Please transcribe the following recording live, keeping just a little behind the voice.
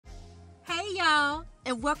Hey y'all,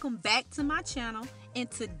 and welcome back to my channel.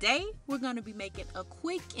 And today we're going to be making a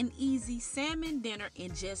quick and easy salmon dinner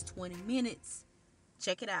in just 20 minutes.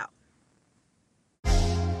 Check it out.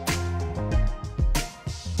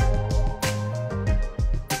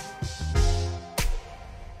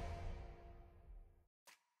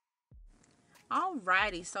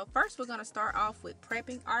 Alrighty, so first we're going to start off with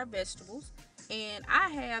prepping our vegetables. And I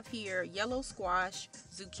have here yellow squash,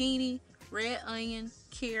 zucchini, red onion,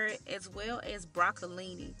 carrot, as well as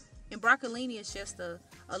broccolini. And broccolini is just a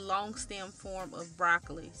long stem form of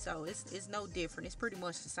broccoli, so it's no different. It's pretty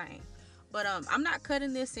much the same. But I'm not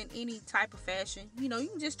cutting this in any type of fashion. You know, you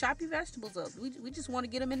can just chop your vegetables up. We just want to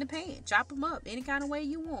get them in the pan. Chop them up any kind of way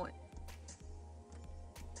you want.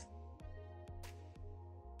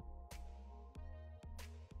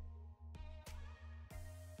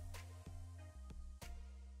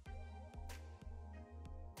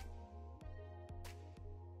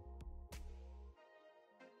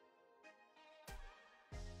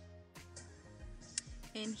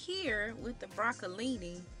 And here with the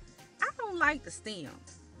broccolini, I don't like the stem.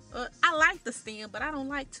 I like the stem, but I don't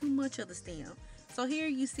like too much of the stem. So here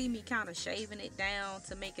you see me kind of shaving it down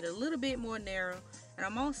to make it a little bit more narrow. And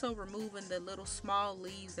I'm also removing the little small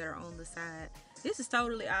leaves that are on the side. This is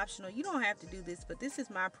totally optional. You don't have to do this, but this is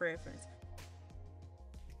my preference.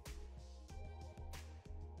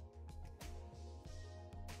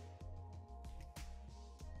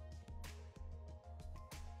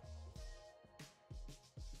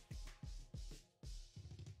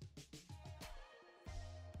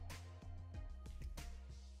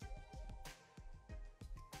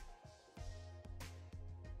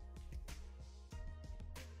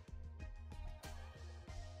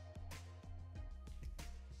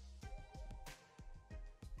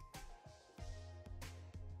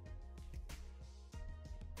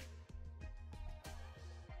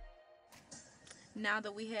 Now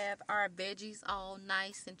that we have our veggies all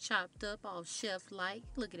nice and chopped up, all chef-like,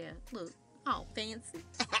 look at that, look, all fancy.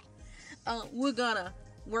 We're gonna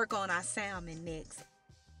work on our salmon next.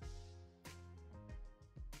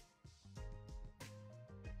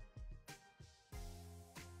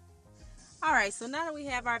 Alright, so now that we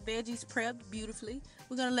have our veggies prepped beautifully,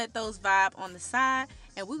 we're gonna let those vibe on the side,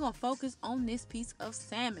 and we're gonna focus on this piece of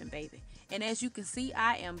salmon, baby. And as you can see,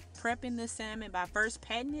 I am prepping the salmon by first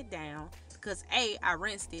patting it down, because A, I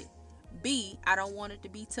rinsed it, B, I don't want it to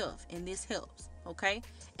be tough, and this helps, okay?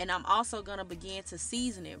 And I'm also gonna begin to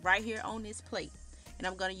season it right here on this plate. And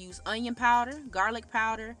I'm gonna use onion powder, garlic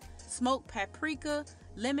powder, smoked paprika,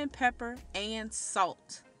 lemon pepper, and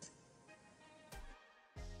salt.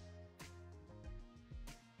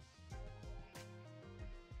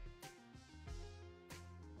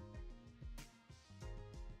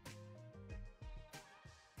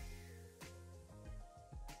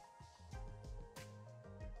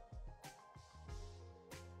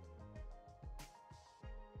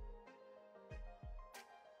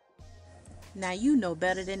 Now you know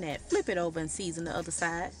better than that. Flip it over and season the other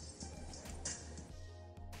side.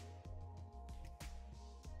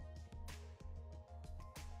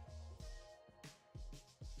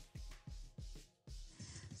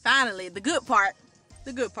 Finally, the good part,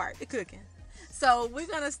 the cooking. So we're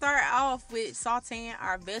gonna start off with sauteing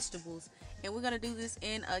our vegetables, and we're gonna do this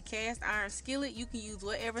in a cast iron skillet. You can use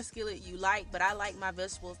whatever skillet you like, but I like my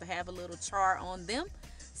vegetables to have a little char on them,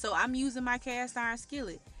 so I'm using my cast iron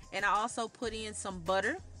skillet. And I also put in some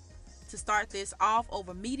butter to start this off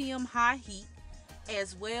over medium-high heat,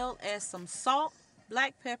 as well as some salt,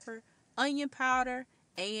 black pepper, onion powder,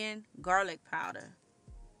 and garlic powder.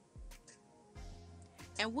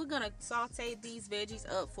 And we're going to saute these veggies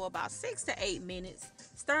up for about 6 to 8 minutes,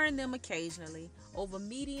 stirring them occasionally over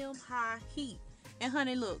medium-high heat. And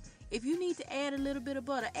honey, look, if you need to add a little bit of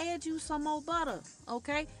butter, add you some more butter,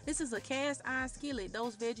 okay? This is a cast iron skillet.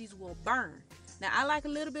 Those veggies will burn. Now, I like a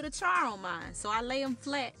little bit of char on mine, so I lay them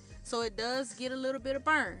flat so it does get a little bit of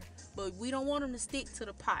burn. But we don't want them to stick to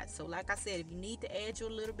the pot. So like I said, if you need to add your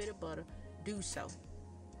little bit of butter, do so.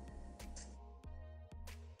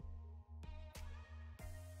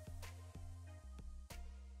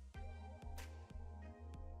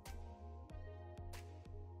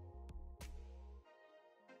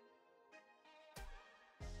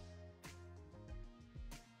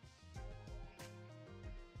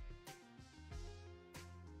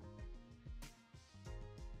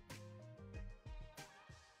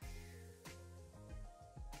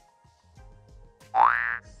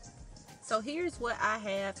 So here's what I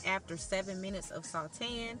have after 7 minutes of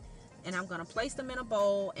sauteing, and I'm going to place them in a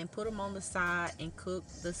bowl and put them on the side and cook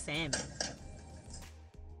the salmon.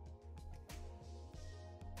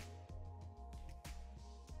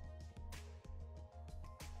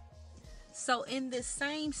 So in this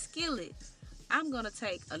same skillet, I'm going to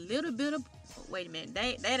take a little bit of, wait a minute,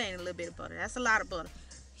 that ain't a little bit of butter. That's a lot of butter.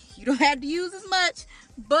 You don't have to use as much,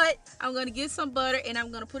 but I'm going to get some butter and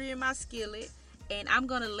I'm going to put it in my skillet and I'm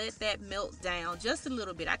going to let that melt down just a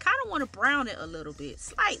little bit. I kind of want to brown it a little bit,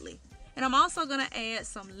 slightly. And I'm also going to add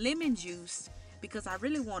some lemon juice because I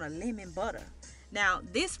really want a lemon butter. Now,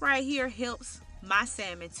 this right here helps my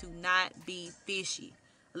salmon to not be fishy.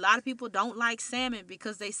 A lot of people don't like salmon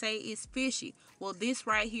because they say it's fishy. Well, this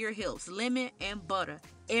right here helps lemon and butter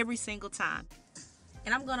every single time.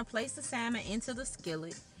 And I'm going to place the salmon into the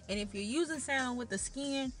skillet. And if you're using salmon with the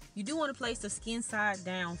skin, you do want to place the skin side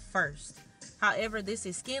down first. However, this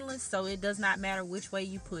is skinless, so it does not matter which way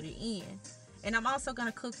you put it in. And I'm also going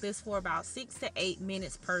to cook this for about 6 to 8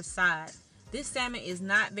 minutes per side. This salmon is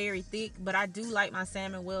not very thick, but I do like my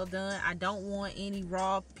salmon well done. I don't want any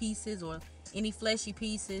raw pieces or any fleshy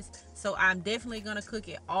pieces, so I'm definitely going to cook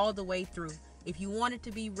it all the way through. If you want it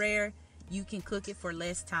to be rare, you can cook it for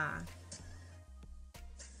less time.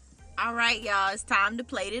 All right, y'all, it's time to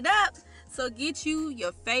plate it up. So get you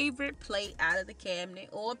your favorite plate out of the cabinet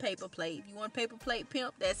or a paper plate. If you want a paper plate,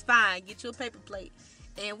 pimp, that's fine. Get you a paper plate.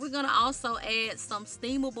 And we're going to also add some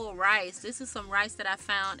steamable rice. This is some rice that I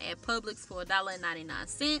found at Publix for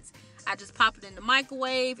 $1.99. I just pop it in the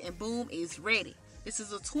microwave and boom, it's ready. This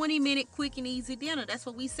is a 20-minute quick and easy dinner. That's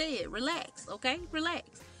what we said. Relax, okay?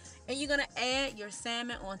 Relax. And you're going to add your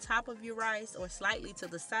salmon on top of your rice or slightly to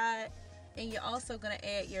the side. And you're also going to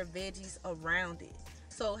add your veggies around it.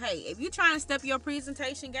 So, hey, if you're trying to step your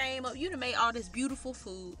presentation game up, you done made all this beautiful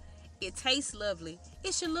food. It tastes lovely.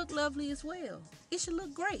 It should look lovely as well. It should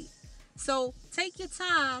look great. So, take your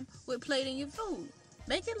time with plating your food.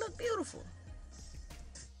 Make it look beautiful.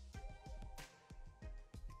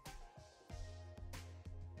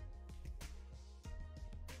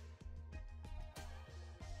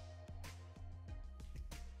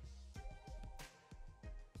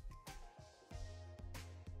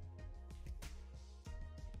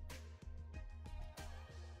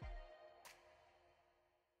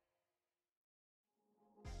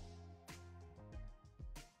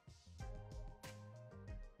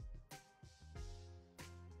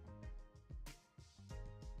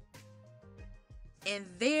 And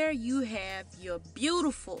there you have your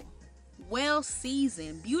beautiful,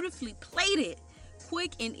 well-seasoned, beautifully plated,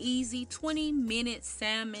 quick and easy 20-minute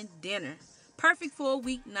salmon dinner. Perfect for a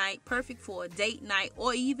weeknight, perfect for a date night,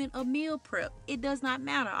 or even a meal prep. It does not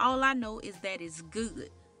matter. All I know is that it's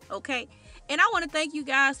good. Okay? And I want to thank you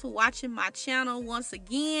guys for watching my channel once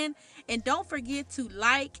again. And don't forget to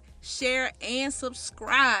like, share, and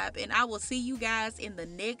subscribe. And I will see you guys in the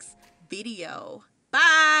next video.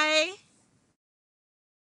 Bye!